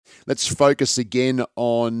Let's focus again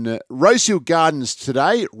on Rosehill Gardens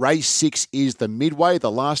today. Race 6 is the Midway.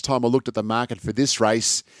 The last time I looked at the market for this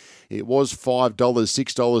race, it was $5,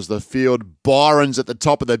 $6 the field. Byron's at the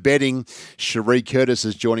top of the betting. Cherie Curtis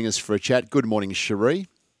is joining us for a chat. Good morning, Cherie.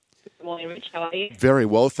 Good morning, Rich. How are you? Very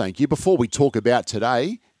well, thank you. Before we talk about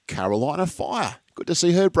today, Carolina Fire. Good to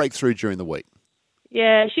see her break through during the week.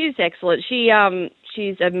 Yeah, she's excellent.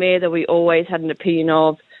 She's a mare that we always had an opinion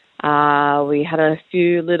of. We had a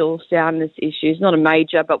few little soundness issues, not a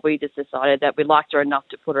major, but we just decided that we liked her enough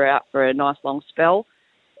to put her out for a nice long spell,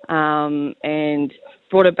 and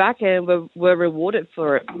brought her back, and we're rewarded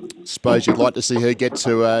for it. Suppose you'd like to see her get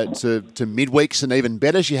to midweeks and even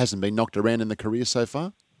better. She hasn't been knocked around in the career so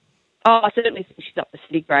far. Oh, I certainly think she's up the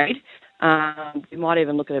city grade. We might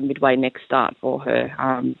even look at a midway next start for her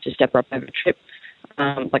to step her up over a trip.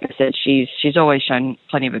 Like I said, she's always shown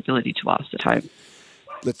plenty of ability to us at home.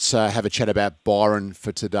 Let's have a chat about Byron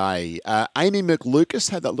for today. Amy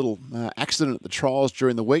McLucas had that little accident at the trials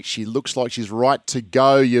during the week. She looks like she's right to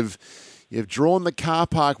go. You've drawn the car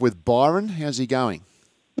park with Byron. How's he going?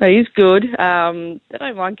 No, he's good. They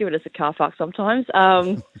don't mind giving us a car park sometimes.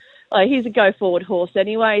 He's a go-forward horse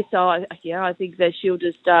anyway, so I think that she'll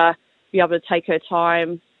just be able to take her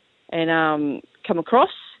time and come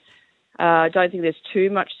across. I don't think there's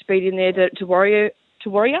too much speed in there to worry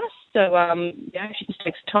us. So she just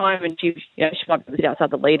takes time, and she might be outside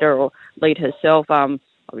the leader or lead herself.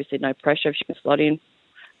 Obviously, no pressure if she can slot in,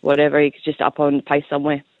 whatever. He's just up on pace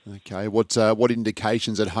somewhere. Okay, what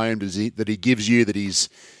indications at home that he gives you that he's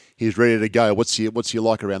ready to go? What's you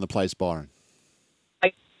like around the place, Byron?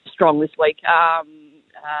 Strong this week.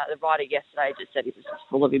 The rider yesterday just said he was just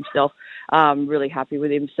full of himself. Really happy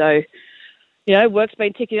with him. So, work's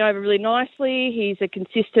been ticking over really nicely. He's a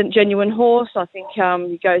consistent, genuine horse. I think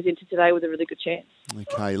he goes into today with a really good chance.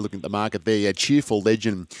 Okay, looking at the market there, Cheerful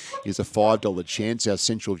Legend is a $5 chance. Our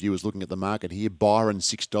central view is looking at the market here. Byron,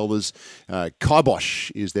 $6.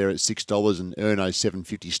 Kibosh is there at $6 and Erno,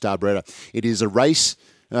 $7.50 Starbretta. It is a race,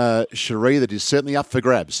 Cherie, that is certainly up for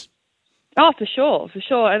grabs. Oh, for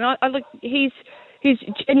sure. And I look, he's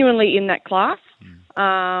genuinely in that class.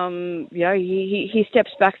 He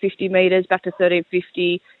steps back 50 metres, back to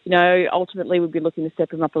 1350. Ultimately we'd be looking to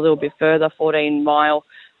step him up a little bit further, 14 mile.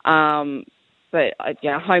 But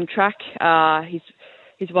home track.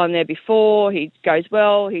 He's won there before. He goes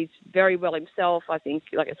well. He's very well himself. I think,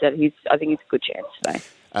 like I said, I think he's a good chance today.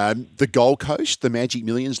 The Gold Coast, the Magic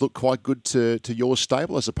Millions look quite good to your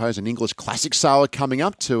stable. I suppose an English Classic sale coming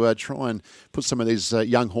up to try and put some of these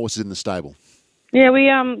young horses in the stable. Yeah,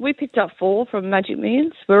 we picked up 4 from Magic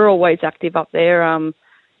Millions. We're always active up there.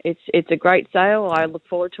 It's a great sale. I look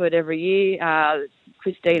forward to it every year.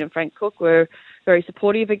 Christine and Frank Cook were very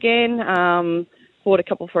supportive again. Bought a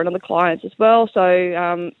couple for another client as well. So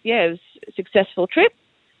it was a successful trip,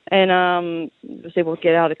 and we'll see what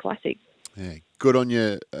get out of Classic. Yeah, good on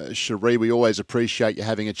you, Cherie. We always appreciate you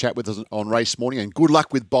having a chat with us on Race Morning, and good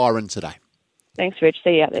luck with Byron today. Thanks, Rich.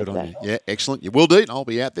 See you out there Good today. on you. Yeah, excellent. You will do. I'll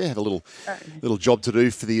be out there. Have a little job to do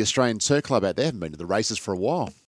for the Australian Turf Club out there. Haven't been to the races for a while.